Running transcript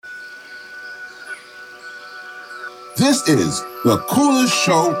This is the coolest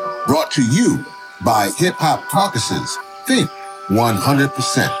show brought to you by Hip Hop Caucuses. Think 100%.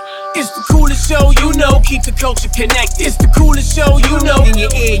 It's the coolest show you know, keep the culture connected. It's the coolest show you know, in your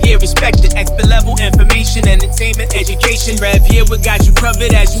ear, yeah, respected. Expert level information, entertainment, education. Rev here, we got you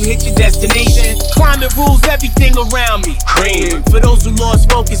covered as you hit your destination. Climate rules everything around me. Cream. For those who lost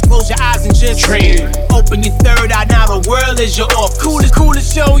focus, close your eyes and just dream. Open your third eye, now the world is your off. Coolest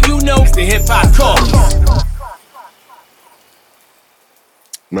show you know, it's the Hip Hop Caucus.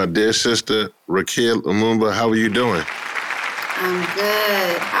 My dear sister, Raquel Lumumba, how are you doing? I'm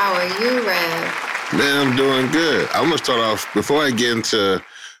good. How are you, Rev? Man, I'm doing good. I'm going to start off, before I get into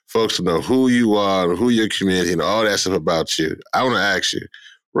folks to know who you are, who your community, and all that stuff about you, I want to ask you,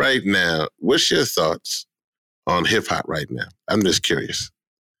 right now, what's your thoughts on hip-hop right now? I'm just curious.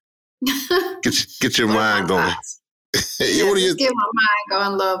 Get your mind going. Just get my mind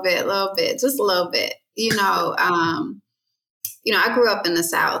going a little bit, just a little bit. I grew up in the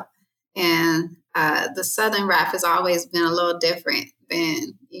South, and the Southern rap has always been a little different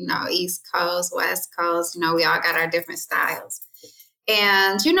than, East Coast, West Coast. We all got our different styles.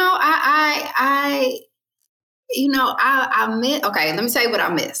 And, I miss, okay, let me tell you what I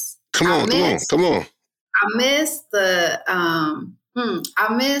miss. Come on. I miss the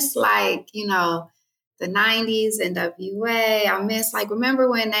 90s NWA. I miss, remember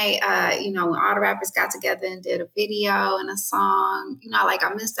when they, when all the rappers got together and did a video and a song,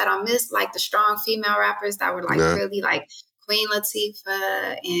 I miss that. I miss, the strong female rappers that were, really, Queen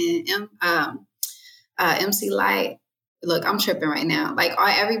Latifah and MC Lyte. Look, I'm tripping right now.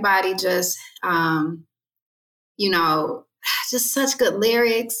 Everybody just, just such good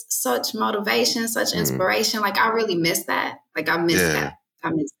lyrics, such motivation, such inspiration. I really miss that. I miss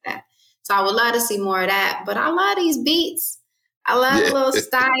that. So I would love to see more of that. But I love these beats. I love a little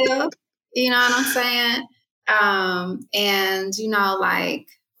style. You know what I'm saying? And,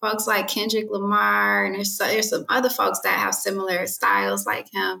 folks like Kendrick Lamar, and there's some other folks that have similar styles like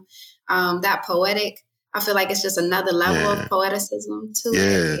him. That poetic, I feel like it's just another level of poeticism to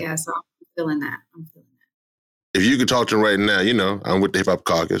it. Yeah, so I'm feeling that. If you could talk to them right now, I'm with the Hip Hop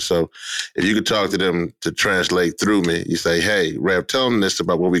Caucus. So if you could talk to them to translate through me, you say, hey, Rev, tell them this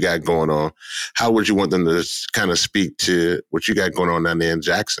about what we got going on. How would you want them to kind of speak to what you got going on down there in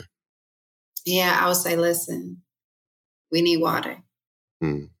Jackson? Yeah, I would say, listen, we need water.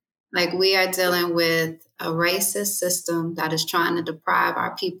 We are dealing with a racist system that is trying to deprive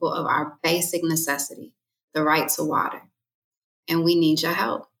our people of our basic necessity, the right to water. And we need your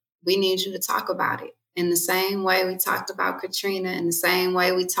help. We need you to talk about it. In the same way we talked about Katrina, in the same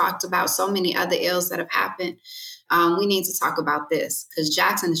way we talked about so many other ills that have happened, we need to talk about this, because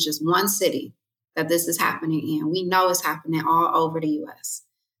Jackson is just one city that this is happening in. We know it's happening all over the U.S.,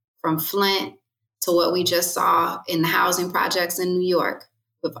 from Flint to what we just saw in the housing projects in New York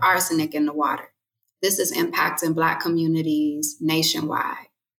with arsenic in the water. This is impacting Black communities nationwide.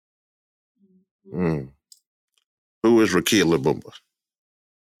 Who is Raquel Lumumba?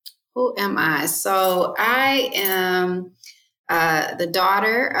 Who am I? So I am the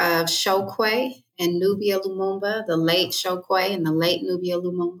daughter of Chokwe and Nubia Lumumba. The late Chokwe and the late Nubia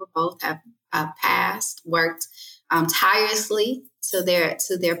Lumumba both have passed, worked tirelessly to their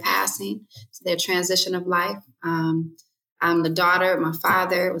passing, to their transition of life. I'm the daughter. My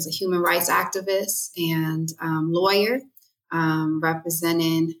father was a human rights activist and lawyer,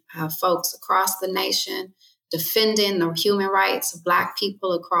 representing folks across the nation, defending the human rights of Black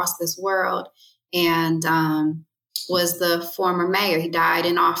people across this world, and was the former mayor. He died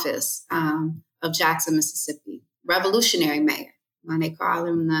in office of Jackson, Mississippi. Revolutionary mayor. They call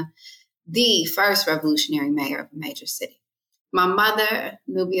him the first revolutionary mayor of a major city. My mother,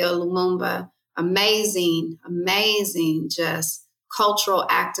 Nubia Lumumba, amazing, just cultural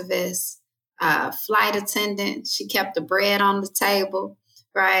activist, flight attendant. She kept the bread on the table,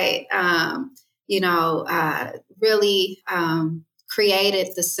 right? Really created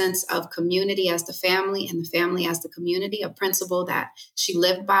the sense of community as the family and the family as the community, a principle that she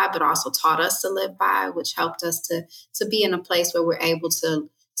lived by, but also taught us to live by, which helped us to be in a place where we're able to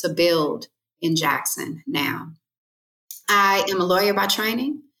build in Jackson now. I am a lawyer by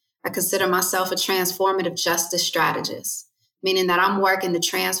training. I consider myself a transformative justice strategist, meaning that I'm working to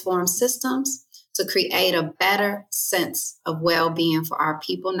transform systems to create a better sense of well-being for our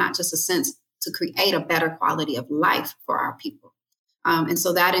people, not just a sense to create a better quality of life for our people. And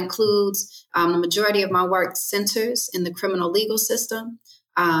so that includes the majority of my work centers in the criminal legal system.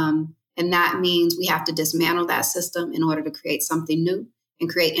 And that means we have to dismantle that system in order to create something new. and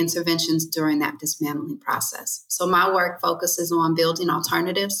create interventions during that dismantling process. So my work focuses on building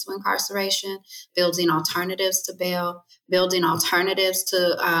alternatives to incarceration, building alternatives to bail, building alternatives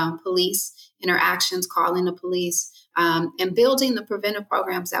to police interactions, calling the police, and building the preventive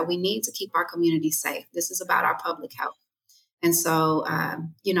programs that we need to keep our communities safe. This is about our public health. And so,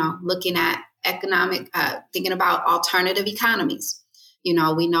 looking at thinking about alternative economies. We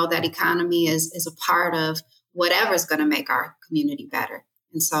know that economy is a part of whatever is going to make our community better.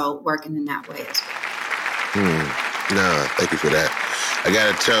 And so working in that way as well. No, thank you for that. I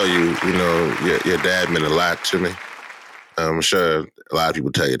got to tell you, your dad meant a lot to me. I'm sure a lot of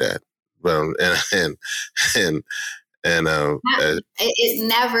people tell you that.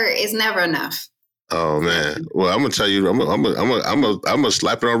 It's never enough. Oh man! Well, I'm gonna tell you, I'm gonna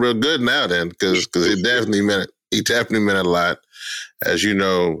slap it on real good now then, because it definitely meant a lot. As you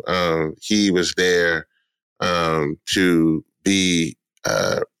know, he was there to be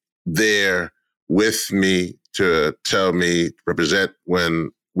there with me to tell me, represent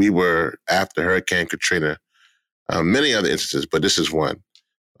when we were after Hurricane Katrina. Many other instances, but this is one.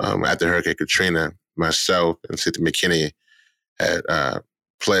 After Hurricane Katrina, myself and Cynthia McKinney had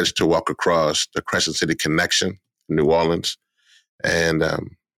pledged to walk across the Crescent City Connection in New Orleans. And the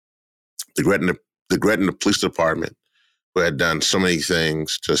Gretna Police Department, who had done so many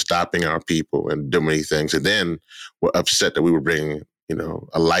things to stopping our people and doing many things, and then were upset that we were bringing,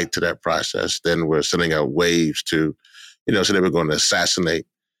 a light to that process. Then we're sending out waves to, so they were going to assassinate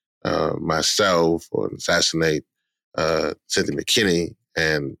myself or assassinate Cynthia McKinney.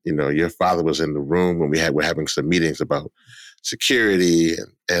 And, your father was in the room when we're having some meetings about security.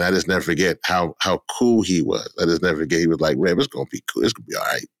 And I just never forget how cool he was. I just never forget. He was like, Reb, it's going to be cool. It's going to be all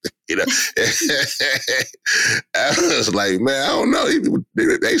right. I was like, man, I don't know.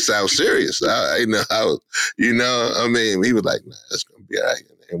 They sound serious. He was like, nah, it's going to be all right.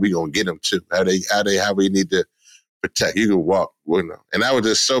 And we're going to get them too. How we need to protect. You can walk, And that was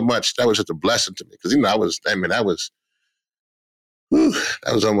just that was just a blessing to me. Because, that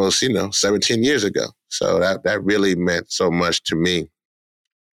was almost, 17 years ago. So that really meant so much to me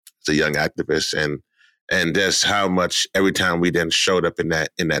as a young activist, and just how much every time we then showed up in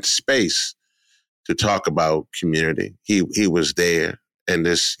that space to talk about community, he was there and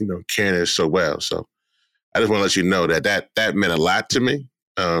just, caring us so well. So I just want to let you know that meant a lot to me,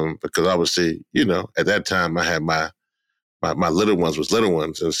 because obviously, at that time I had my little ones was little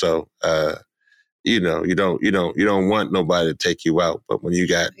ones, and so. You don't want nobody to take you out. But when you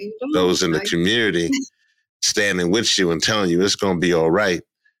got those in the community standing with you and telling you it's going to be all right,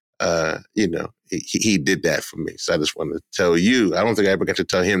 he did that for me. So I just wanted to tell you, I don't think I ever got to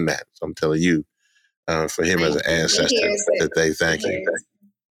tell him that. So I'm telling you, for him as an ancestor, that they thank you.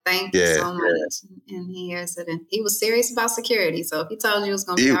 Thank you so much. And he hears it. And he was serious about security. So if he told you it was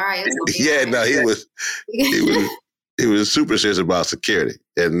going to be all right, it was going to be all right. He was super serious about security,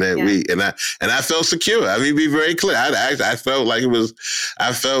 and then I felt secure. I mean, be very clear. I felt like it was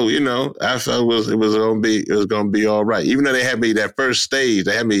going to be all right. Even though they had me that first stage,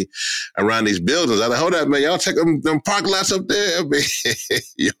 they had me around these buildings. I was like, hold up, man, y'all check them parking lots up there. Make sure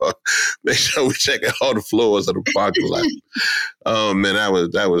we check out all the floors of the parking lot. Oh man,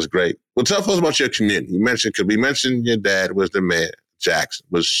 that was great. Well, tell us about your community. We mentioned your dad was the mayor. Jackson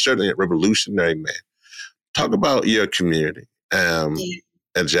was certainly a revolutionary man. Talk about your community in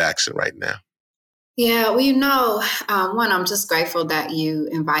Jackson right now. Yeah, well, one, I'm just grateful that you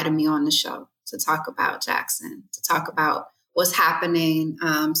invited me on the show to talk about Jackson, to talk about what's happening.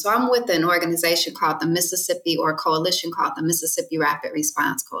 So I'm with an organization called coalition called the Mississippi Rapid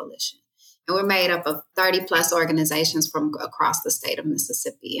Response Coalition. And we're made up of 30 plus organizations from across the state of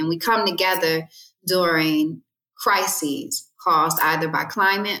Mississippi. And we come together during crises caused either by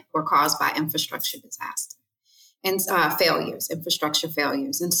climate or caused by infrastructure disaster. And infrastructure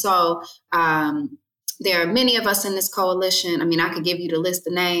failures. And so there are many of us in this coalition. I mean, I could give you the list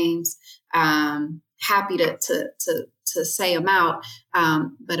of names. Happy to say them out,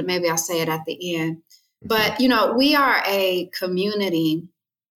 but maybe I'll say it at the end. But, we are a community.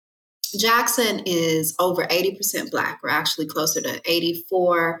 Jackson is over 80% Black. We're actually closer to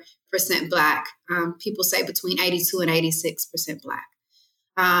 84% Black. People say between 82 and 86% Black.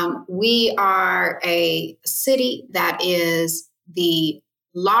 We are a city that is the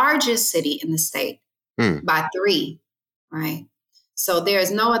largest city in the state by 3, right? So there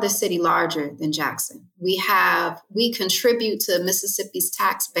is no other city larger than Jackson. We contribute to Mississippi's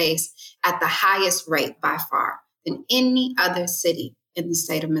tax base at the highest rate by far than any other city in the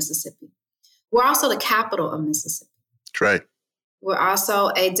state of Mississippi. We're also the capital of Mississippi. That's right. We're also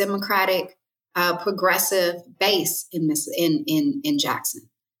a Democratic progressive base in Jackson.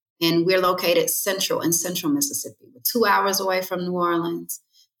 And we're located central Mississippi. We're 2 hours away from New Orleans,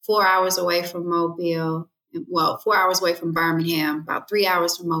 4 hours away from Mobile, 4 hours away from Birmingham, about 3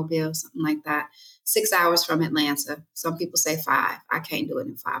 hours from Mobile, something like that, 6 hours from Atlanta. Some people say 5. I can't do it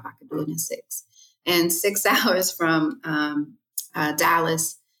in 5. I could do it in 6. And 6 hours from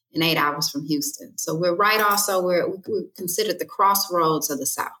Dallas and 8 hours from Houston. So we're right also, we're considered the crossroads of the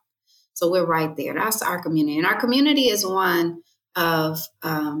South. So we're right there. That's our community. And our community is one of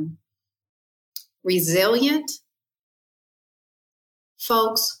resilient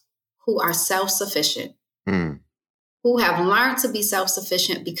folks who are self-sufficient, who have learned to be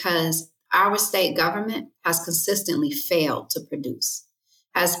self-sufficient because our state government has consistently failed to produce,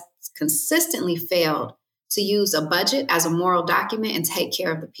 has consistently failed to use a budget as a moral document and take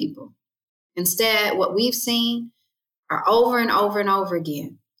care of the people. Instead, what we've seen are over and over and over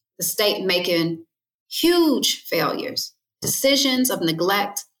again, the state making huge failures, decisions of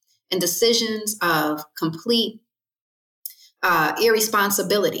neglect and decisions of complete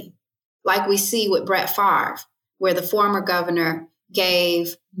irresponsibility, like we see with Brett Favre, where the former governor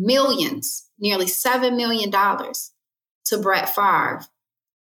gave millions, nearly $7 million to Brett Favre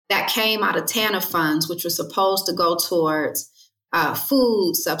that came out of TANF funds, which was supposed to go towards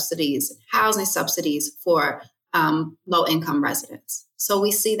food subsidies, housing subsidies for low-income residents. So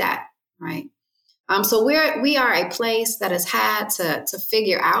we see that, right? So we are a place that has had to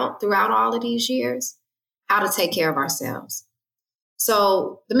figure out throughout all of these years how to take care of ourselves.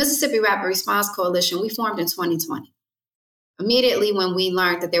 So the Mississippi Rapid Response Coalition, we formed in 2020, immediately when we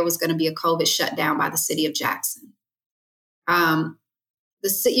learned that there was going to be a COVID shutdown by the city of Jackson. One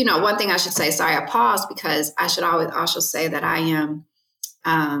thing I should say, sorry, I paused because I should always also say that I am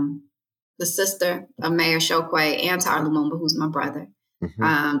the sister of Mayor Chokwe and Tyler Lumumba, who's my brother,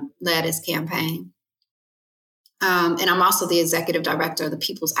 led his campaign. And I'm also the executive director of the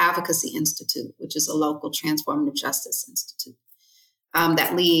People's Advocacy Institute, which is a local transformative justice institute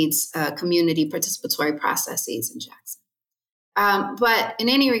that leads community participatory processes in Jackson. But in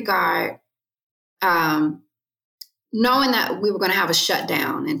any regard, knowing that we were going to have a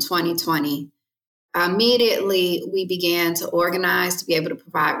shutdown in 2020, immediately we began to organize to be able to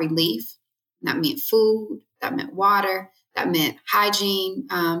provide relief. That meant food, that meant water, that meant hygiene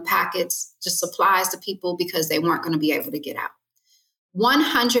packets, just supplies to people because they weren't going to be able to get out.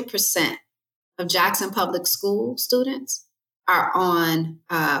 100% of Jackson Public School students are on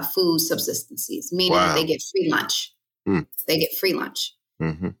food subsistencies, meaning that they get free lunch. They get free lunch.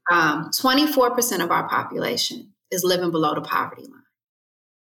 24% of our population is living below the poverty line,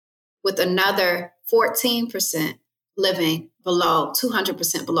 with another 14% living below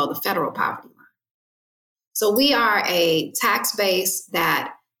 200% below the federal poverty line. So we are a tax base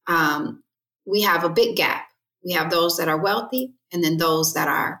that we have a big gap. We have those that are wealthy and then those that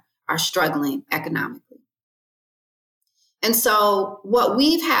are struggling economically. And so what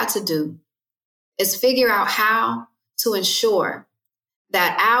we've had to do is figure out how to ensure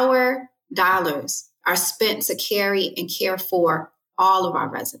that our dollars are spent to carry and care for all of our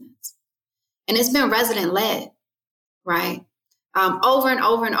residents. And it's been resident-led, right? Over and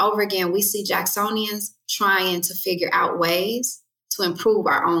over and over again, we see Jacksonians trying to figure out ways to improve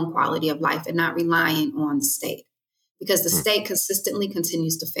our own quality of life and not relying on the state, because the state consistently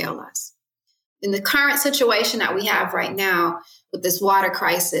continues to fail us. In the current situation that we have right now with this water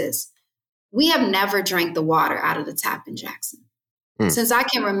crisis, we have never drank the water out of the tap in Jackson. Since I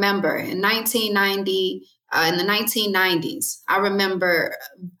can remember in 1990, in the 1990s,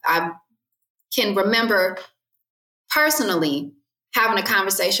 I can remember personally having a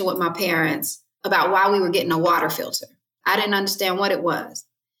conversation with my parents about why we were getting a water filter. I didn't understand what it was.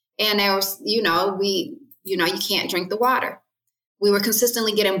 And there was, you can't drink the water. We were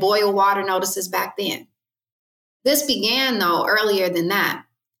consistently getting boil water notices back then. This began, though, earlier than that.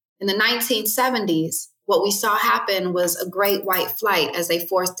 In the 1970s, what we saw happen was a great white flight as they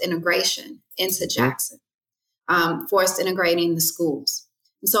forced integration into Jackson, forced integrating the schools.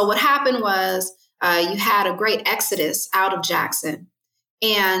 And so what happened was you had a great exodus out of Jackson.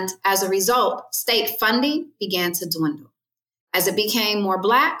 And as a result, state funding began to dwindle. As it became more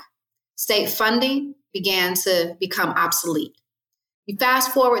Black, state funding began to become obsolete. You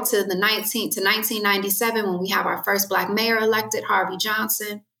fast forward to 1997 when we have our first Black mayor elected, Harvey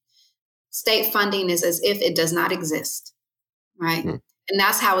Johnson. State funding is as if it does not exist, right? And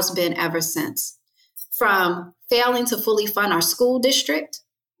that's how it's been ever since. From failing to fully fund our school district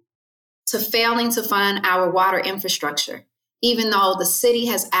to failing to fund our water infrastructure, even though the city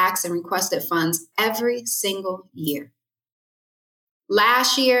has asked and requested funds every single year.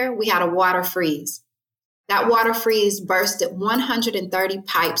 Last year, we had a water freeze. That water freeze bursted 130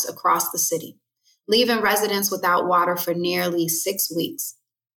 pipes across the city, leaving residents without water for nearly 6 weeks.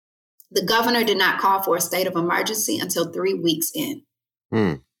 The governor did not call for a state of emergency until 3 weeks in.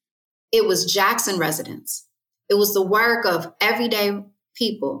 It was Jackson residents. It was the work of everyday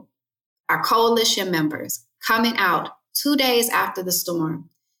people, our coalition members, coming out 2 days after the storm,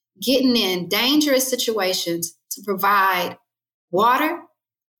 getting in dangerous situations to provide water,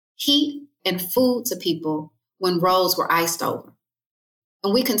 heat, and food to people when roads were iced over.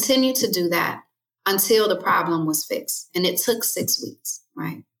 And we continued to do that until the problem was fixed. And it took 6 weeks,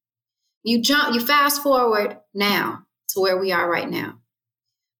 right? You fast forward now to where we are right now,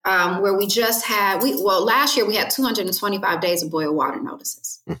 where we just had, last year we had 225 days of boil water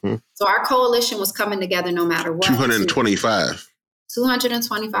notices. Mm-hmm. So our coalition was coming together no matter what.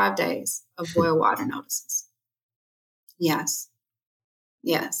 225 days of boil water notices. Yes.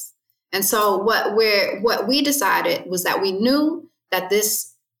 And so what we decided was that we knew that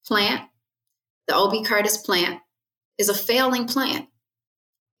this plant, the O.B. Curtis plant, is a failing plant.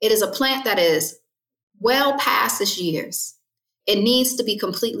 It is a plant that is well past its years. It needs to be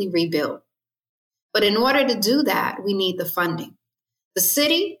completely rebuilt. But in order to do that, we need the funding. The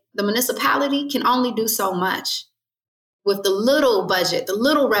city, the municipality can only do so much with the little budget, the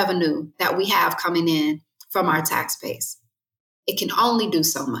little revenue that we have coming in from our tax base. It can only do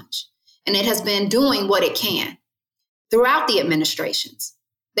so much. And it has been doing what it can throughout the administrations.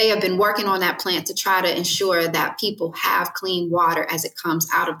 They have been working on that plant to try to ensure that people have clean water as it comes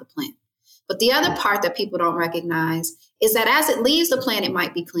out of the plant. But the other part that people don't recognize is that as it leaves the plant, it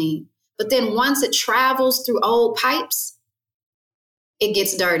might be clean. But then once it travels through old pipes, it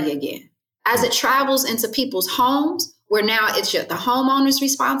gets dirty again. As it travels into people's homes, where now it's just the homeowner's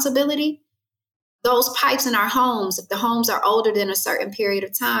responsibility, those pipes in our homes, if the homes are older than a certain period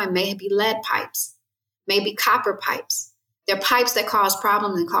of time, may be lead pipes, maybe copper pipes. They're pipes that cause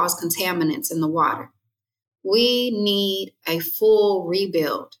problems and cause contaminants in the water. We need a full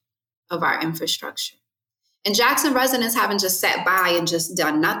rebuild of our infrastructure. And Jackson residents haven't just sat by and just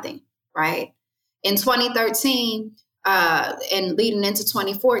done nothing, right? In 2013 and leading into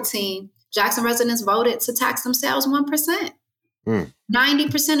 2014, Jackson residents voted to tax themselves 1%.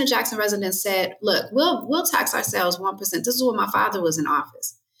 90% of Jackson residents said, look, we'll tax ourselves 1%. This is when my father was in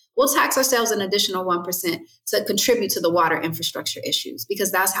office. We'll tax ourselves an additional 1% to contribute to the water infrastructure issues,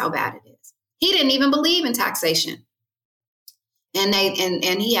 because that's how bad it is. He didn't even believe in taxation. And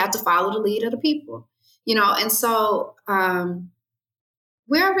he had to follow the lead of the people, and so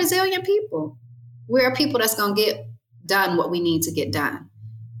we're a resilient people. We're a people that's going to get done what we need to get done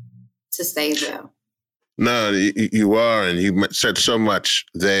to stay well. No, you are, and you said so much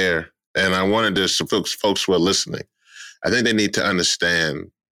there. And I wanted to, so folks who are listening, I think they need to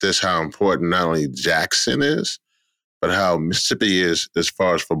understand this, how important not only Jackson is, but how Mississippi is as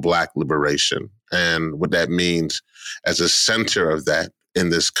far as for Black liberation and what that means as a center of that in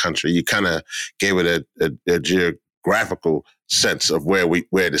this country. You kind of gave it a geographical sense of where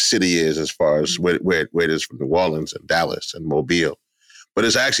the city is as far as where it is from New Orleans and Dallas and Mobile. But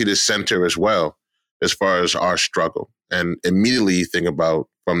it's actually the center as well as far as our struggle. And immediately you think about,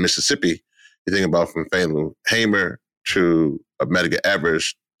 from Mississippi, you think about from Fannie Hamer to Medgar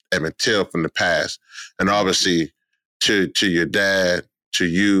Evers, Emmett Till from the past, and obviously to your dad, to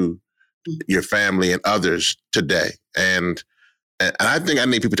you, your family, and others today. And I think I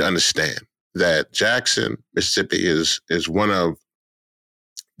need people to understand that Jackson, Mississippi is one of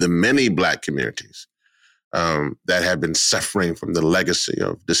the many Black communities that have been suffering from the legacy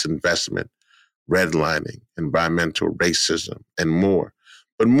of disinvestment, redlining, environmental racism, and more.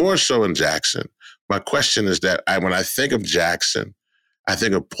 But more so in Jackson, my question is that when I think of Jackson, I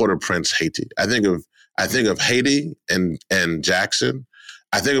think of Port-au-Prince, Haiti. I think of Haiti and Jackson.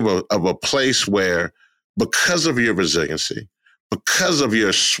 I think of a place where, because of your resiliency, because of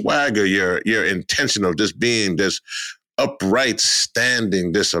your swagger, your intention of just being this upright,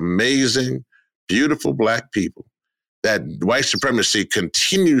 standing, this amazing, beautiful Black people, that white supremacy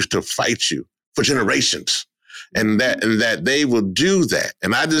continues to fight you for generations, and that they will do that.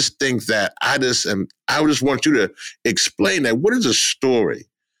 And I just think that I just want you to explain that. What is the story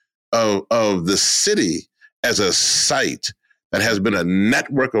of the city as a site that has been a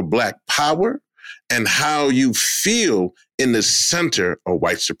network of Black power, and how you feel in the center of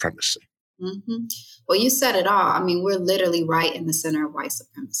white supremacy? Mm-hmm. Well, you said it all. I mean, we're literally right in the center of white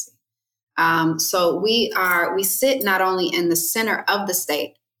supremacy. So we sit not only in the center of the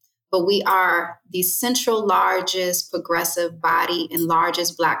state, but we are the central largest progressive body and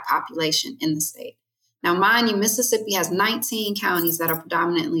largest Black population in the state. Now, mind you, Mississippi has 19 counties that are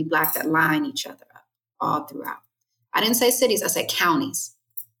predominantly Black that line each other up all throughout. I didn't say cities, I said counties,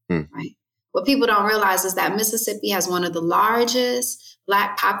 right? What people don't realize is that Mississippi has one of the largest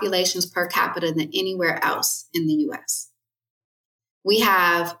Black populations per capita than anywhere else in the U.S. We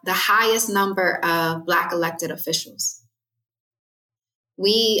have the highest number of Black elected officials.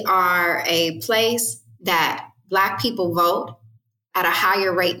 We are a place that Black people vote at a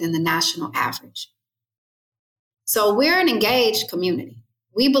higher rate than the national average. So we're an engaged community.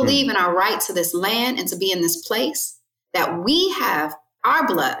 We believe in our right to this land and to be in this place that we have our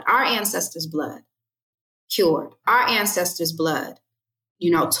blood, our ancestors' blood cured, our ancestors' blood,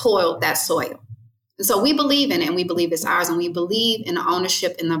 toiled that soil. And so we believe in it, and we believe it's ours, and we believe in the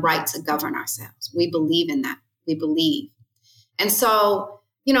ownership and the right to govern ourselves. We believe in that. We believe. And so,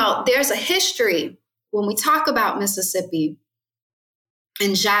 there's a history when we talk about Mississippi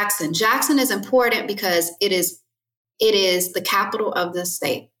and Jackson. Jackson is important because it is the capital of the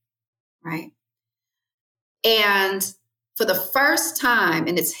state, right? And for the first time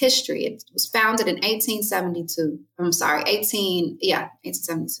in its history, it was founded in 1872.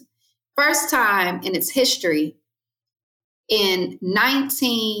 First time in its history, in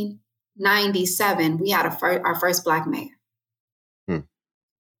 1997, we had our first Black mayor.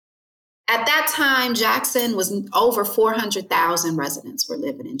 At that time, Jackson was over 400,000 residents were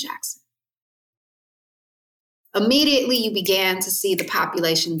living in Jackson. Immediately, you began to see the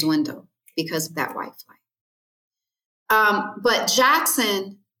population dwindle because of that white flight. But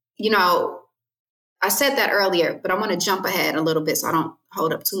Jackson, I said that earlier, but I want to jump ahead a little bit so I don't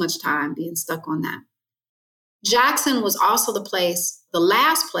hold up too much time being stuck on that. Jackson was also the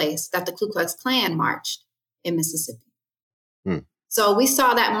last place that the Ku Klux Klan marched in Mississippi. So we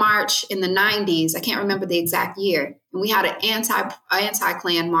saw that march in the 90s. I can't remember the exact year. And we had an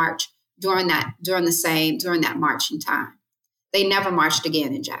anti-Klan march during that marching time. They never marched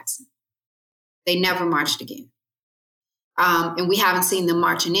again in Jackson. They never marched again. And we haven't seen them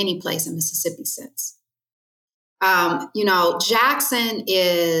march in any place in Mississippi since. Jackson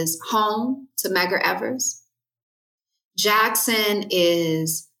is home to Medgar Evers. Jackson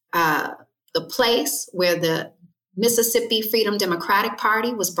is the place where the Mississippi Freedom Democratic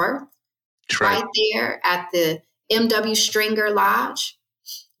Party was birthed, right there at the M.W. Stringer Lodge.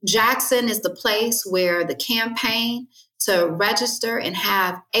 Jackson is the place where the campaign to register and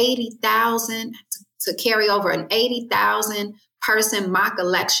have 80,000, to carry over an 80,000 person mock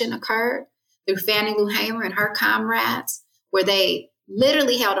election occurred through Fannie Lou Hamer and her comrades, where they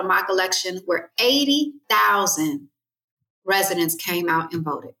literally held a mock election where 80,000 residents came out and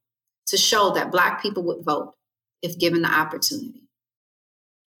voted to show that Black people would vote if given the opportunity.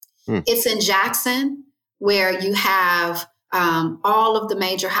 It's in Jackson where you have all of the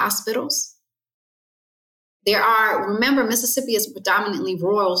major hospitals. Remember, Mississippi is predominantly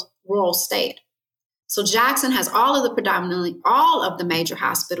rural state. So Jackson has all of the major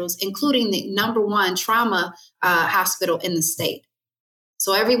hospitals, including the #1 trauma hospital in the state.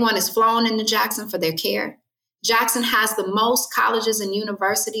 So everyone is flown into Jackson for their care. Jackson has the most colleges and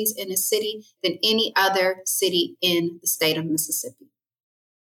universities in the city than any other city in the state of Mississippi.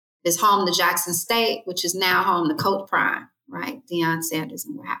 It's home to Jackson State, which is now home to Coach Prime, right? Deion Sanders,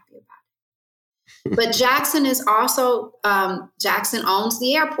 and we're happy about it. But Jackson is also, Jackson owns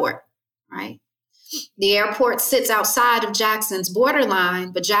the airport, right? The airport sits outside of Jackson's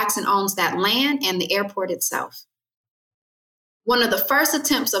borderline, but Jackson owns that land and the airport itself. One of the first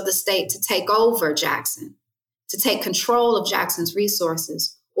attempts of the state to take over Jackson, to take control of Jackson's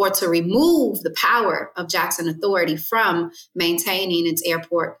resources, or to remove the power of Jackson Authority from maintaining its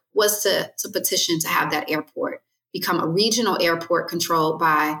airport, was to petition to have that airport become a regional airport controlled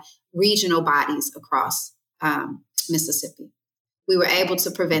by regional bodies across Mississippi. We were able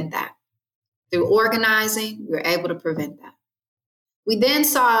to prevent that. Through organizing, we were able to prevent that. We then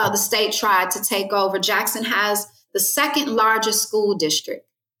saw the state try to take over. Jackson has the second largest school district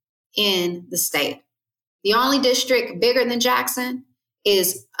in the state. The only district bigger than Jackson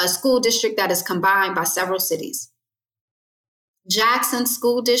is a school district that is combined by several cities. Jackson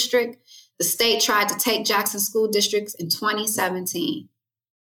School District, the state tried to take Jackson School Districts in 2017.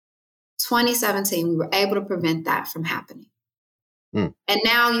 2017, we were able to prevent that from happening. And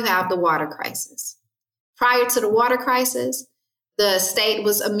now you have the water crisis. Prior to the water crisis, the state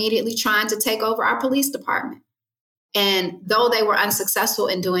was immediately trying to take over our police department. And though they were unsuccessful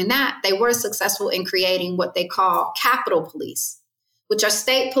in doing that, they were successful in creating what they call Capitol Police, which are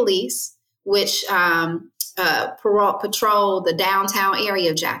state police, which patrol the downtown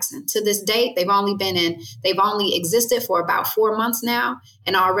area of Jackson. To this date, they've only existed for about 4 months now,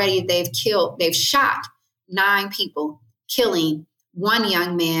 and already they've shot 9 people, killing one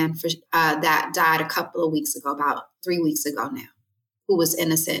young man that died a couple of weeks ago, about 3 weeks ago now, who was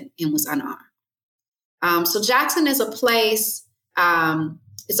innocent and was unarmed. So Jackson is a place.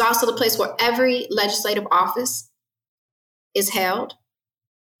 It's also the place where every legislative office is held.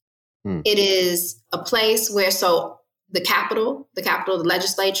 It is a place where, the Capitol, the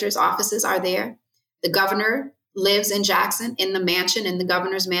legislature's offices are there. The governor lives in Jackson, in the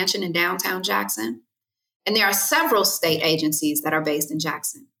governor's mansion in downtown Jackson. And there are several state agencies that are based in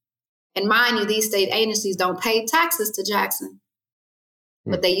Jackson. And mind you, these state agencies don't pay taxes to Jackson,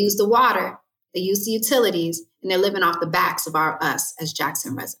 but they use the water, they use the utilities, and they're living off the backs of us as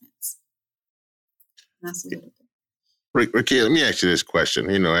Jackson residents. That's a little bit. Ricky, let me ask you this question.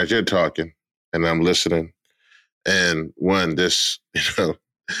 As you're talking and I'm listening, and I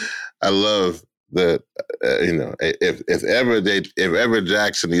love that. If ever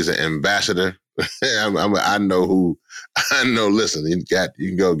Jackson needs an ambassador, I know who. I know. Listen, you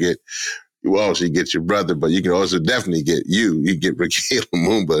can go get. You also get your brother, but you can also definitely get you. You get Ricky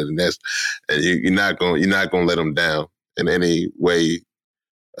Lumumba, and you're not gonna let him down in any way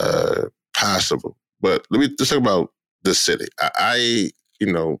possible. But let me just talk about the city. I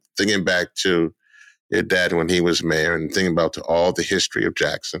thinking back to your dad when he was mayor and thinking about all the history of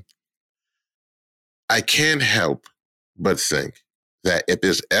Jackson, I can't help but think that if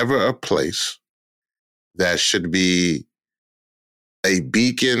there's ever a place that should be a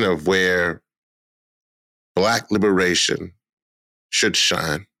beacon of where Black liberation should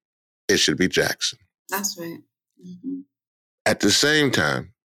shine, it should be Jackson. That's right. Mm-hmm. At the same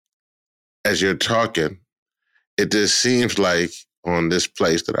time, as you're talking, it just seems like on this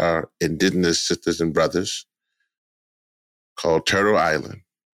place that our indigenous sisters and brothers called Turtle Island,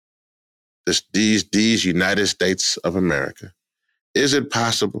 these United States of America, is it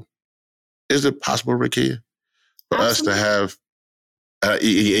possible, Ricky, for Absolutely. us to have,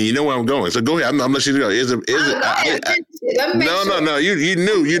 you know where I'm going, so go ahead, I'm letting you go. No, you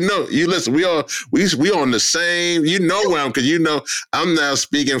knew, you listen, we on the same, where I'm, because I'm now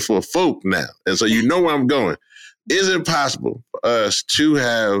speaking for folk now, and so where I'm going. Is it possible for us to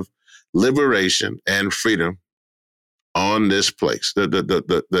have liberation and freedom on this place? The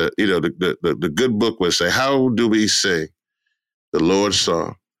good book would say, how do we sing the Lord's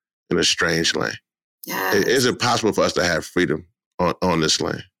song in a strange land? Yes. Is it possible for us to have freedom on this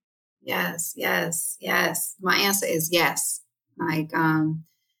land? Yes. My answer is yes. I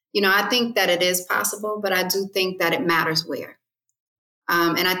think that it is possible, but I do think that it matters where.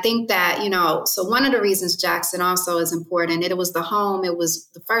 And I think that, so one of the reasons Jackson also is important, it was the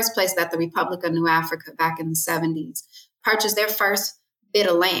first place that the Republic of New Africa back in the 70s purchased their first bit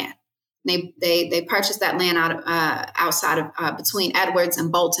of land. They purchased that land outside of between Edwards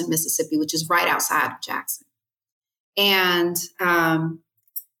and Bolton, Mississippi, which is right outside of Jackson. And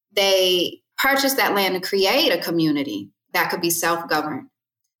they purchased that land to create a community that could be self-governed,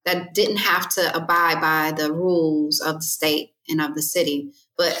 that didn't have to abide by the rules of the state and of the city,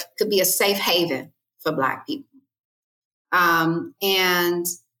 but could be a safe haven for Black people.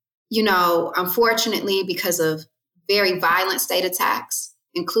 Unfortunately, because of very violent state attacks,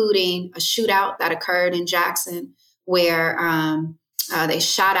 including a shootout that occurred in Jackson, where they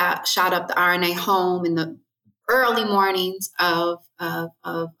shot up the RNA home in the early mornings and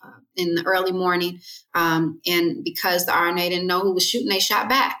because the RNA didn't know who was shooting, they shot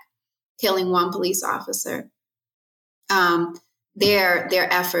back, killing one police officer.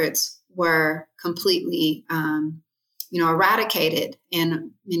 Their efforts were completely, eradicated,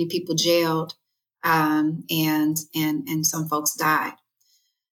 and many people jailed, and some folks died.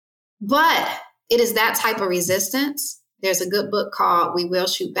 But it is that type of resistance. There's a good book called We Will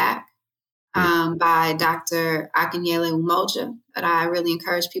Shoot Back by Dr. Akinyele Umoja that I really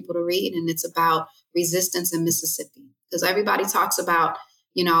encourage people to read, and it's about resistance in Mississippi, because everybody talks about,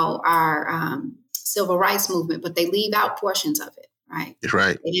 our civil rights movement, but they leave out portions of it, right?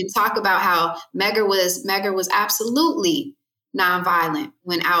 Right. They didn't talk about how Medgar was absolutely nonviolent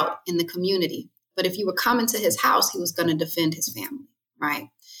when out in the community. But if you were coming to his house, he was going to defend his family, right?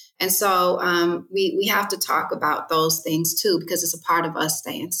 And so we have to talk about those things too, because it's a part of us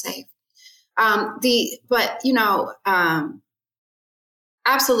staying safe.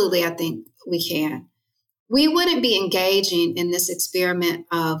 Absolutely, I think we can. We wouldn't be engaging in this experiment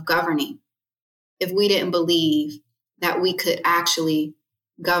of governing if we didn't believe that we could actually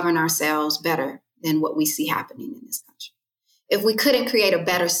govern ourselves better than what we see happening in this country. If we couldn't create a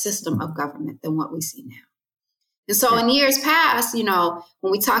better system of government than what we see now. And so in years past,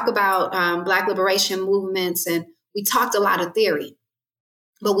 when we talk about Black liberation movements, and we talked a lot of theory,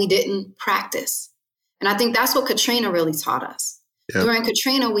 but we didn't practice. And I think that's what Katrina really taught us. Yep. During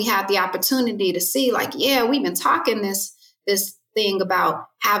Katrina, we had the opportunity to see, we've been talking this thing about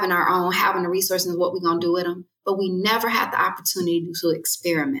having the resources, what we're going to do with them, but we never had the opportunity to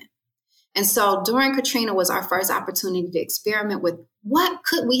experiment. And so during Katrina was our first opportunity to experiment with what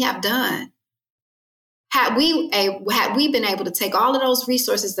could we have done had we been able to take all of those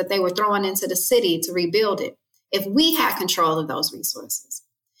resources that they were throwing into the city to rebuild it, if we had control of those resources.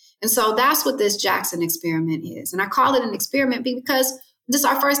 And so that's what this Jackson experiment is. And I call it an experiment because this is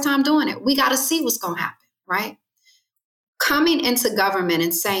our first time doing it. We got to see what's going to happen, right? Coming into government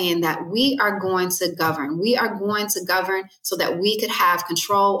and saying that we are going to govern so that we could have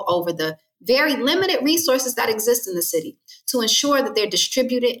control over the very limited resources that exist in the city, to ensure that they're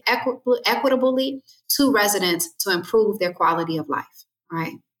distributed equitably to residents to improve their quality of life,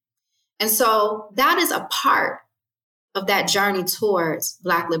 right? And so that is a part of that journey towards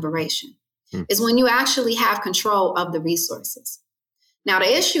Black liberation, is when you actually have control of the resources. Now,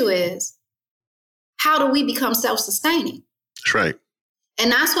 the issue is, how do we become self-sustaining? That's right.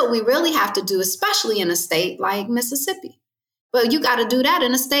 And that's what we really have to do, especially in a state like Mississippi. But you got to do that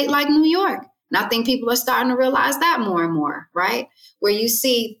in a state like New York. And I think people are starting to realize that more and more, right? Where you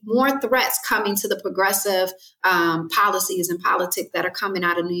see more threats coming to the progressive policies and politics that are coming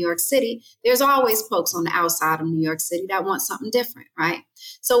out of New York City. There's always folks on the outside of New York City that want something different, right?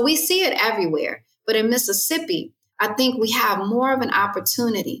 So we see it everywhere. But in Mississippi, I think we have more of an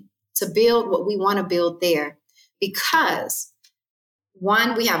opportunity to build what we want to build there, because,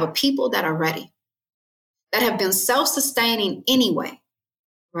 one, we have a people that are ready, that have been self-sustaining anyway,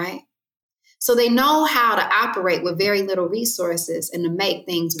 right? So they know how to operate with very little resources and to make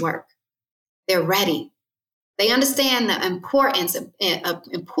things work. They're ready. They understand the importance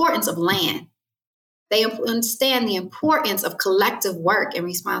of land. They understand the importance of collective work and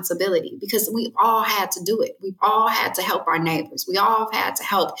responsibility, because we all had to do it. We've all had to help our neighbors. We all had to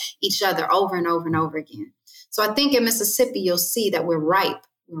help each other over and over and over again. So I think in Mississippi, you'll see that we're ripe.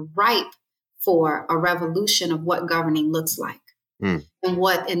 We're ripe for a revolution of what governing looks like. And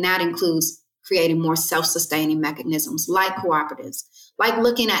that includes creating more self-sustaining mechanisms like cooperatives, like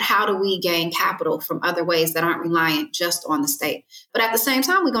looking at how do we gain capital from other ways that aren't reliant just on the state. But at the same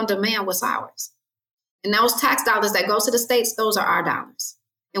time, we're going to demand what's ours. And those tax dollars that go to the states, those are our dollars.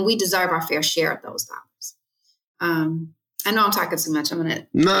 And we deserve our fair share of those dollars. I know I'm talking too much. I'm going to...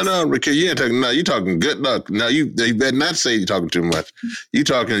 No, Ricky, you ain't talking. No, you talking good luck. No, you better not say you're talking too much. You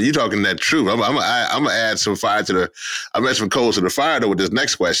talking that truth. I'm gonna add some fire to the... I'm adding some coals to the fire, though, with this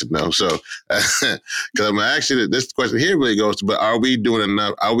next question, though. So, because I'm going to ask you, this question here really goes to, but are we doing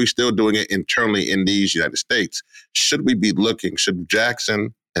enough? Are we still doing it internally in these United States? Should we be looking? Should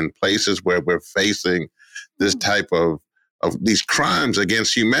Jackson and places where we're facing this type of these crimes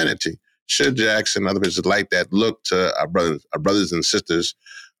against humanity, should Jackson and other places like that look to our brothers and sisters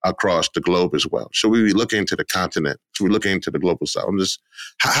across the globe as well? Should we be looking to the continent? Should we be looking to the global south?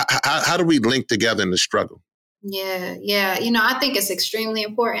 How do we link together in the struggle? Yeah. I think it's extremely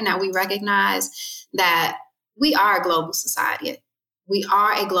important that we recognize that we are a global society. We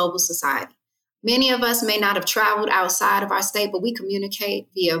are a global society. Many of us may not have traveled outside of our state, but we communicate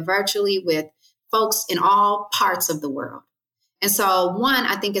via virtually with folks in all parts of the world. And so, one,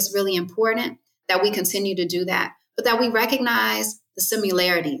 I think it's really important that we continue to do that, but that we recognize the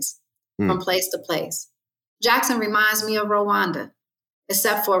similarities from place to place. Jackson reminds me of Rwanda,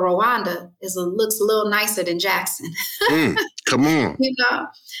 except for Rwanda looks a little nicer than Jackson. Come on.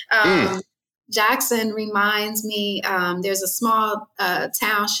 Jackson reminds me, there's a small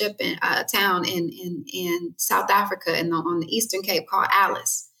township town in South Africa on the Eastern Cape called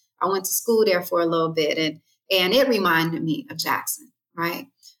Alice. I went to school there for a little bit, and it reminded me of Jackson, right?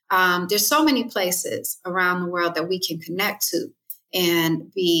 There's so many places around the world that we can connect to and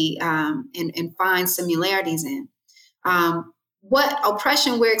be and find similarities in. What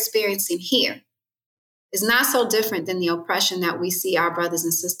oppression we're experiencing here is not so different than the oppression that we see our brothers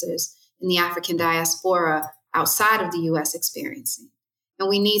and sisters in the African diaspora outside of the U.S. experiencing. And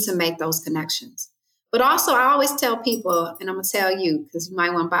we need to make those connections. But also, I always tell people, and I'm going to tell you, because you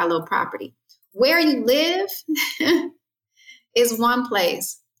might want to buy a little property, where you live is one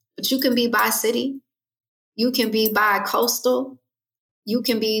place, but you can be bi-city, you can be bi-coastal, you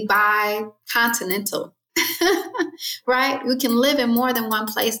can be bi-continental, right? You can live in more than one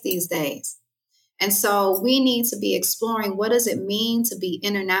place these days. And so we need to be exploring, what does it mean to be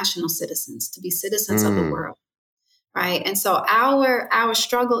international citizens, to be citizens of the world, right? And so our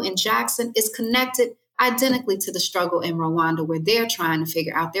struggle in Jackson is connected. identically to the struggle in Rwanda, where they're trying to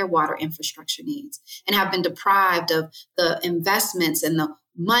figure out their water infrastructure needs and have been deprived of the investments and the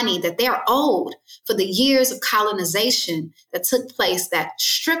money that they're owed for the years of colonization that took place, that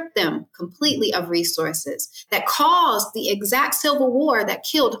stripped them completely of resources, that caused the exact civil war that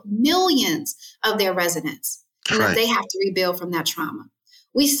killed millions of their residents, and that they have to rebuild from that trauma.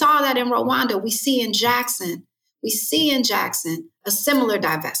 We saw that in Rwanda. We see in Jackson a similar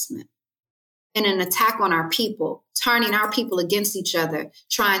divestment and an attack on our people, turning our people against each other,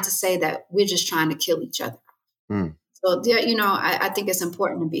 trying to say that we're just trying to kill each other. Mm. So, I think it's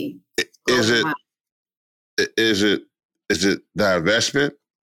important to be. Is it divestment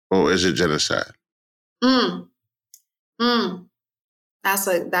or is it genocide? I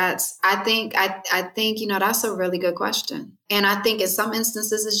think that's a really good question. And I think in some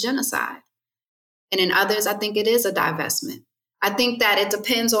instances it's genocide. And in others, I think it is a divestment. I think that it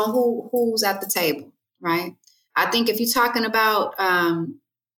depends on who's at the table, right? I think if you're talking about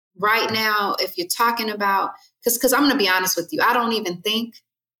right now, if you're talking about, because I'm going to be honest with you, I don't even think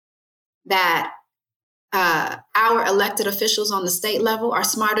that our elected officials on the state level are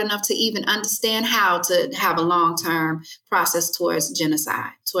smart enough to even understand how to have a long-term process towards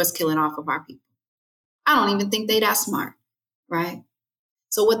genocide, towards killing off of our people. I don't even think they're that smart, right?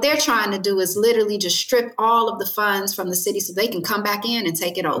 So what they're trying to do is literally just strip all of the funds from the city so they can come back in and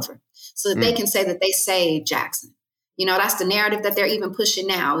take it over, so that they can say that they saved Jackson. That's the narrative that they're even pushing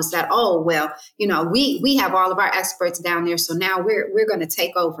now, is that, we have all of our experts down there, so now we're going to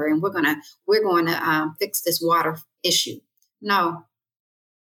take over and we're going to fix this water issue. No,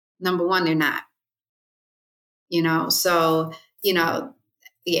 number one, they're not. I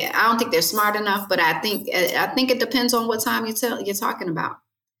don't think they're smart enough, but I think it depends on what time you're talking about.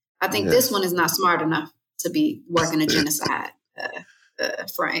 I think this one is not smart enough to be working a genocide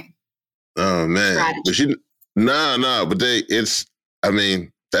frame. Oh man, strategy. I'm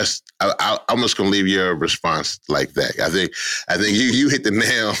just gonna leave your response like that. I think you hit the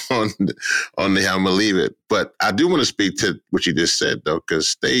nail on the. I'm gonna leave it, but I do want to speak to what you just said though, because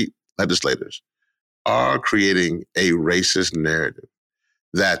state legislators are creating a racist narrative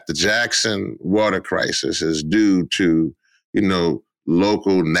that the Jackson water crisis is due to,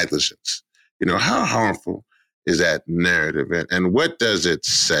 local negligence. How harmful is that narrative? And what does it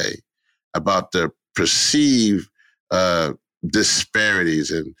say about the perceived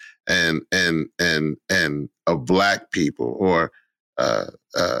disparities and of Black people or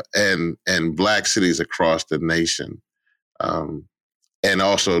and Black cities across the nation, and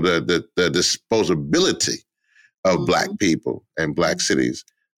also the disposability of Black people and Black cities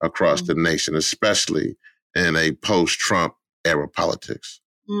across the nation, especially in a post-Trump era politics?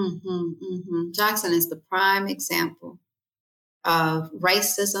 Jackson is the prime example of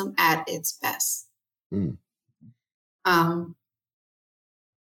racism at its best.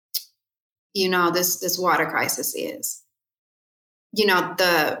 This water crisis is,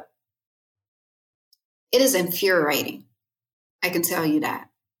 it is infuriating. I can tell you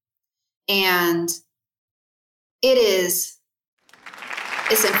that. And it's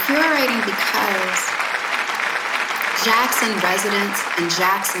infuriating because Jackson residents and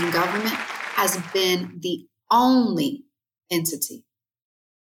Jackson government has been the only entity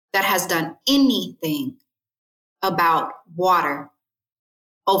that has done anything about water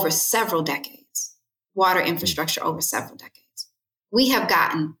over several decades, water infrastructure over several decades. We have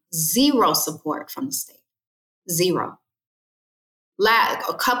gotten zero support from the state, zero.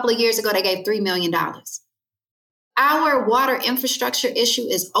 A couple of years ago, they gave $3 million. Our water infrastructure issue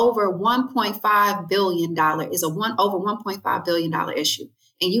is over $1.5 billion, over $1.5 billion issue.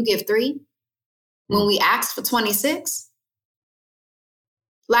 And you give 3 when we asked for 26.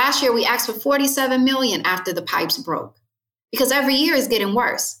 Last year, we asked for 47 million after the pipes broke, because every year is getting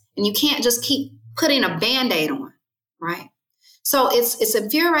worse and you can't just keep putting a Band-Aid on, right? So it's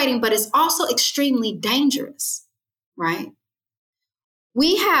infuriating, but it's also extremely dangerous, right?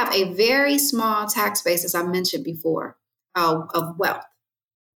 We have a very small tax base, as I mentioned before, of wealth.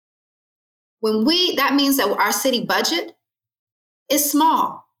 That means that our city budget is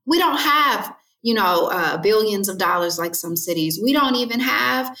small. We don't have, billions of dollars like some cities. We don't even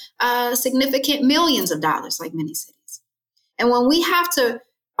have significant millions of dollars like many cities. And when we have to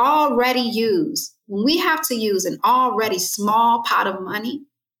use an already small pot of money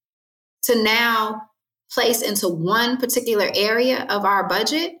to now place into one particular area of our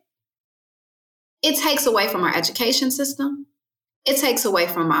budget, it takes away from our education system. It takes away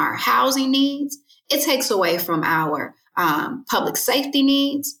from our housing needs. It takes away from our public safety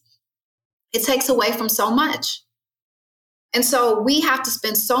needs. It takes away from so much. And so we have to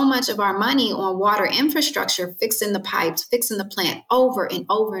spend so much of our money on water infrastructure, fixing the pipes, fixing the plant over and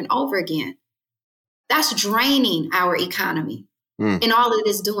over and over again. That's draining our economy. And all it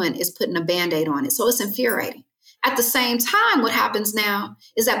is doing is putting a Band-Aid on it. So it's infuriating. At the same time, what happens now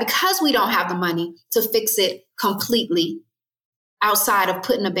is that because we don't have the money to fix it completely outside of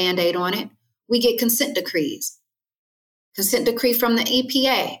putting a Band-Aid on it, we get consent decrees. Consent decree from the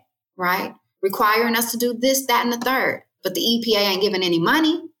EPA, right? Requiring us to do this, that, and the third. But the EPA ain't giving any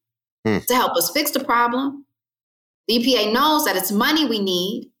money to help us fix the problem. The EPA knows that it's money we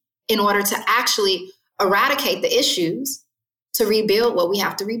need in order to actually eradicate the issues to rebuild what we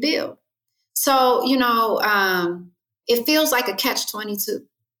have to rebuild. So, it feels like a catch-22,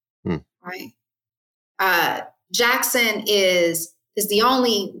 right? Jackson is the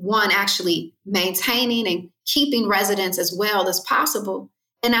only one actually maintaining and keeping residents as well as possible.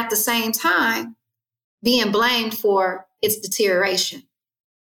 And at the same time, being blamed for its deterioration,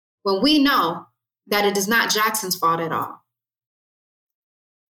 when we know that it is not Jackson's fault at all.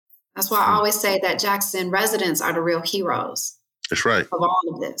 That's why I always say that Jackson residents are the real heroes. That's right. Of all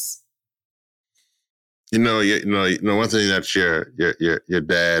of this. One thing that your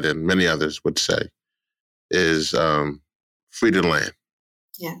dad and many others would say is free the land.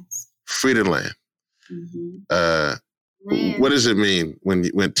 Yes. Free the land. Mm-hmm. What does it mean when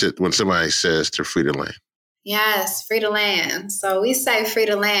somebody says to free the land? Yes, free the land. So we say free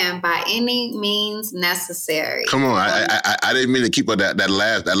the land by any means necessary. Come on, I didn't mean to keep on that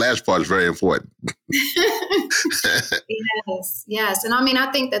last part is very important. Yes. And I mean,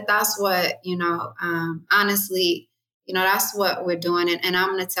 I think that's what, honestly, that's what we're doing. And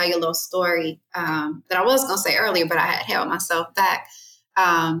I'm going to tell you a little story that I was going to say earlier, but I had held myself back.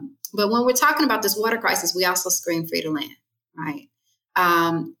 But when we're talking about this water crisis, we also scream free the land, right?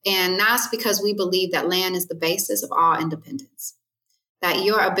 And that's because we believe that land is the basis of all independence, that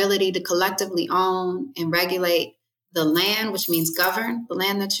your ability to collectively own and regulate the land, which means govern the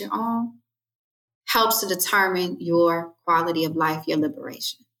land that you own, helps to determine your quality of life, your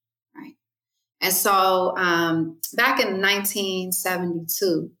liberation, right? And so back in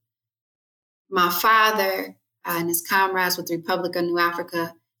 1972, my father and his comrades with the Republic of New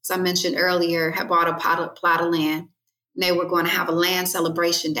Africa, as I mentioned earlier, had bought a plot of land. And they were going to have a land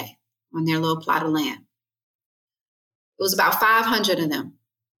celebration day on their little plot of land. It was about 500 of them.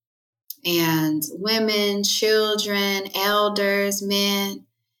 And women, children, elders, men.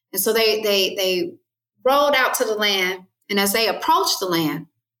 And so they rolled out to the land. And as they approached the land,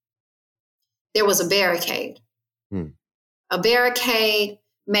 there was a barricade. A barricade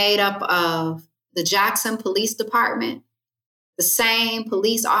made up of the Jackson Police Department, the same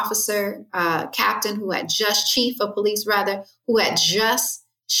police officer, captain chief of police, who had just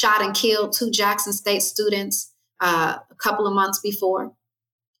shot and killed 2 Jackson State students a couple of months before.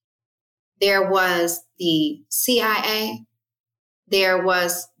 There was the CIA. There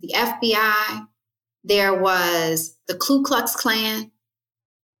was the FBI. There was the Ku Klux Klan.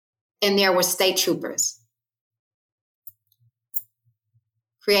 And there were state troopers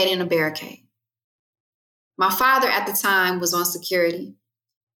creating a barricade. My father at the time was on security.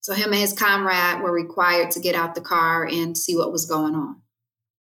 So him and his comrade were required to get out the car and see what was going on.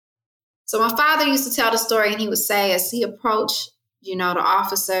 So my father used to tell the story, and he would say, as he approached, the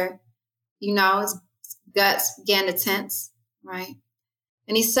officer, his guts began to tense, right?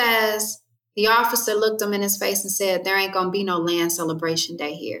 And he says, the officer looked him in his face and said, there ain't going to be no land celebration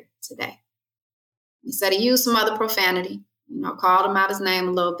day here today. He said he used some other profanity, called him out his name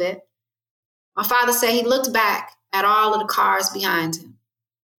a little bit. My father said he looked back at all of the cars behind him,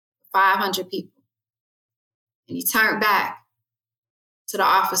 500 people. And he turned back to the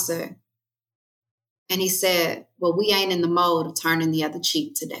officer and he said, well, we ain't in the mode of turning the other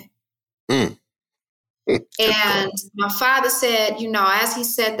cheek today. And my father said, as he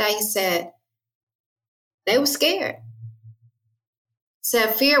said that, he said, they were scared.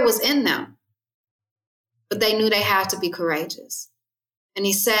 Said fear was in them, but they knew they had to be courageous. And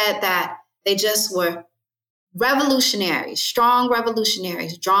he said that they just were revolutionaries, strong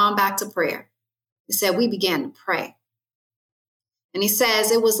revolutionaries, drawn back to prayer. He said, we began to pray. And he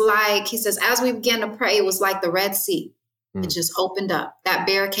says, as we began to pray, it was like the Red Sea. It just opened up. That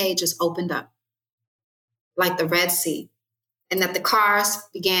barricade just opened up like the Red Sea. And that the cars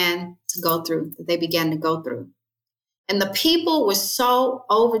began to go through, that they began to go through. And the people were so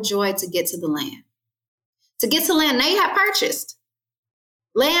overjoyed to get to the land. To get to land they had purchased.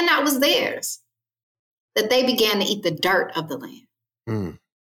 Land that was theirs, that they began to eat the dirt of the land.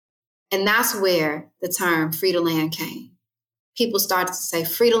 And that's where the term free the land came. People started to say,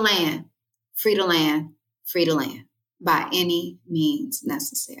 free the land, free the land, free the land. by any means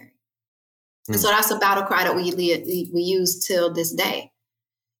necessary. And so that's a battle cry that we use till this day,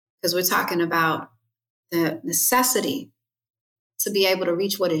 because we're talking about the necessity to be able to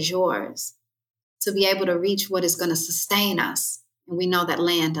reach what is yours, to be able to reach what is going to sustain us. And we know that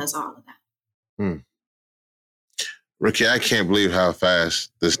land does all of that. Ricky, I can't believe how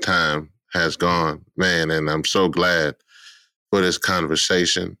fast this time has gone, man. And I'm so glad for this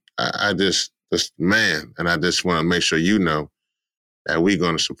conversation. I just want to make sure you know that we're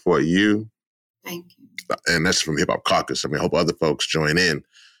going to support you. Thank you. And that's from Hip Hop Caucus. I mean, I hope other folks join in.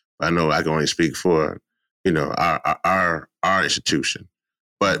 I know I can only speak for, our institution.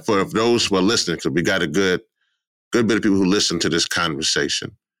 But for those who are listening, because we got a good bit of people who listen to this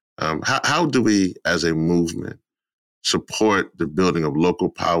conversation, how do we, as a movement, support the building of local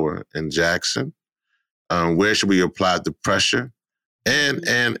power in Jackson? Where should we apply the pressure?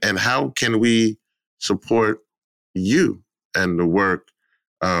 And how can we support you and the work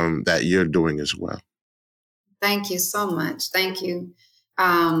that you're doing as well? Thank you so much. Thank you.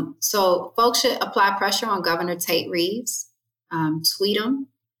 So folks should apply pressure on Governor Tate Reeves. Tweet him.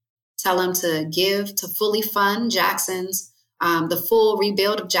 Tell him to give to fully fund Jackson's, the full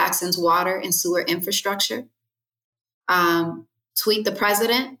rebuild of Jackson's water and sewer infrastructure. Tweet the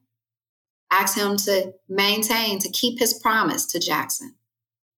president. Ask him to keep his promise to Jackson,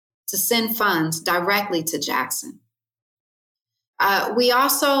 to send funds directly to Jackson. We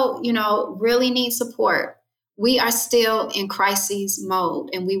also, really need support. We are still in crisis mode,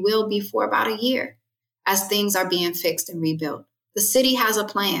 and we will be for about a year as things are being fixed and rebuilt. The city has a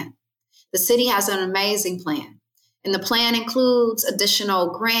plan. The city has an amazing plan. And the plan includes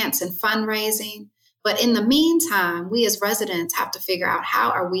additional grants and fundraising. But in the meantime, we as residents have to figure out, how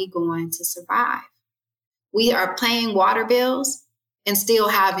are we going to survive? We are paying water bills and still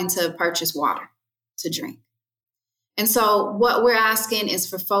having to purchase water to drink. And so what we're asking is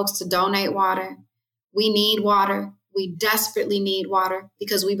for folks to donate water. We need water. We desperately need water,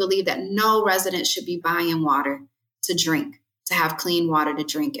 because we believe that no resident should be buying water to drink, to have clean water to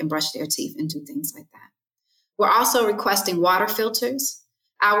drink and brush their teeth and do things like that. We're also requesting water filters.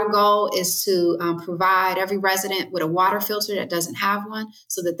 Our goal is to provide every resident with a water filter that doesn't have one,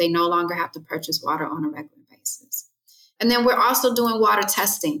 so that they no longer have to purchase water on a regular basis. And then we're also doing water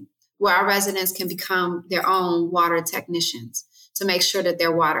testing, where our residents can become their own water technicians to make sure that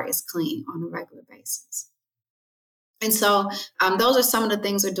their water is clean on a regular basis. And so those are some of the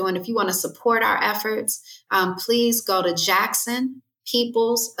things we're doing. If you want to support our efforts, please go to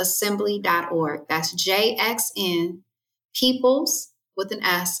JacksonPeoplesAssembly.org. That's JXN Peoples with an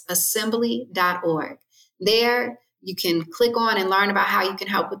S, assembly.org. There you can click on and learn about how you can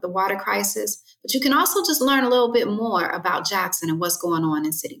help with the water crisis. But you can also just learn a little bit more about Jackson and what's going on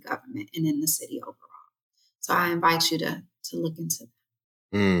in city government and in the city overall. So I invite you to look into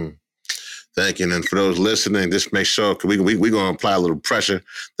that. Thank you. And for those listening, just make sure we're going to apply a little pressure.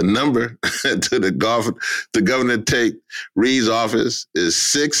 The number to the Governor Tate Reeves' office is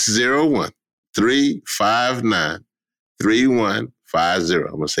 601-359-3150. I'm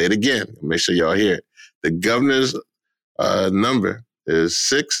going to say it again. Make sure y'all hear it. The governor's number is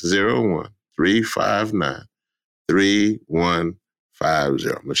 601-359-3150. I'm going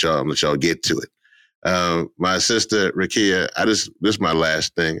to let y'all get to it. My sister, Rakia, this is my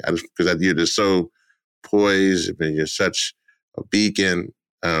last thing. Because you're just so poised, and you're such a beacon.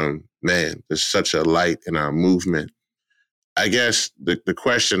 Man, there's such a light in our movement. I guess the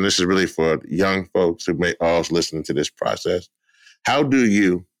question, this is really for young folks who may also listen to this process. How do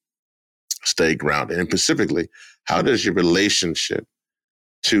you stay grounded? And specifically, how does your relationship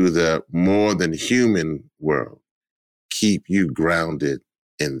to the more than human world keep you grounded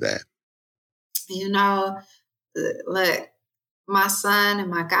in that? Look, my son and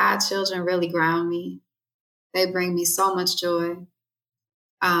my godchildren really ground me. They bring me so much joy.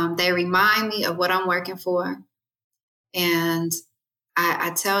 They remind me of what I'm working for. And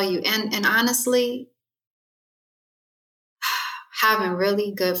I tell you, and honestly, having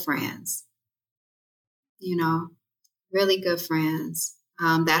really good friends, really good friends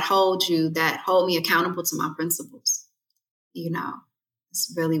that hold me accountable to my principles,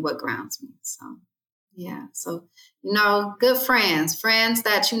 it's really what grounds me. So, yeah. So, good friends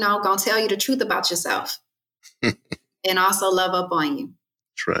that, gonna tell you the truth about yourself and also love up on you.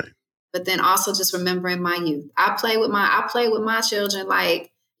 That's right. But then also just remembering my youth. I play with my children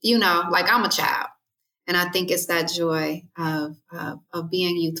like I'm a child. And I think it's that joy of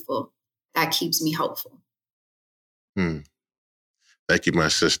being youthful that keeps me hopeful. Thank you, my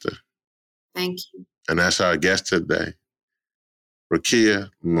sister. Thank you. And that's our guest today, Rakia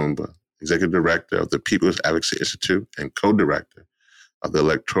Lumumba, Executive Director of the People's Advocacy Institute and co-director of the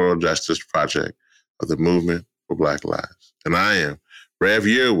Electoral Justice Project of the Movement for Black Lives. And I am Rev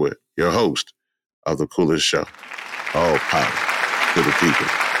Yearwood, your host of The Coolest Show. All power to the people.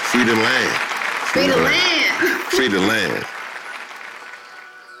 Free the land. Free the land. Free the land.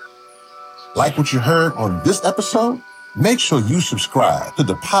 Like what you heard on this episode? Make sure you subscribe to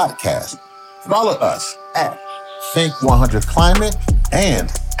the podcast. Follow us at Think 100 Climate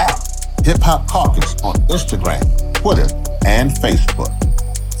and at Hip Hop Caucus on Instagram, Twitter, and Facebook.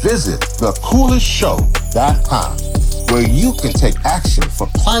 Visit thecoolestshow.com, where you can take action for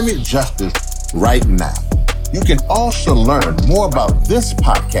climate justice right now. You can also learn more about this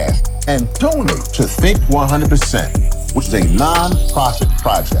podcast and donate to Think 100%, which is a non-profit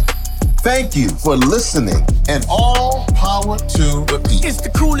project. Thank you for listening, and all power to the people. It's the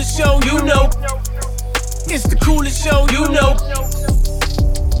coolest show you know.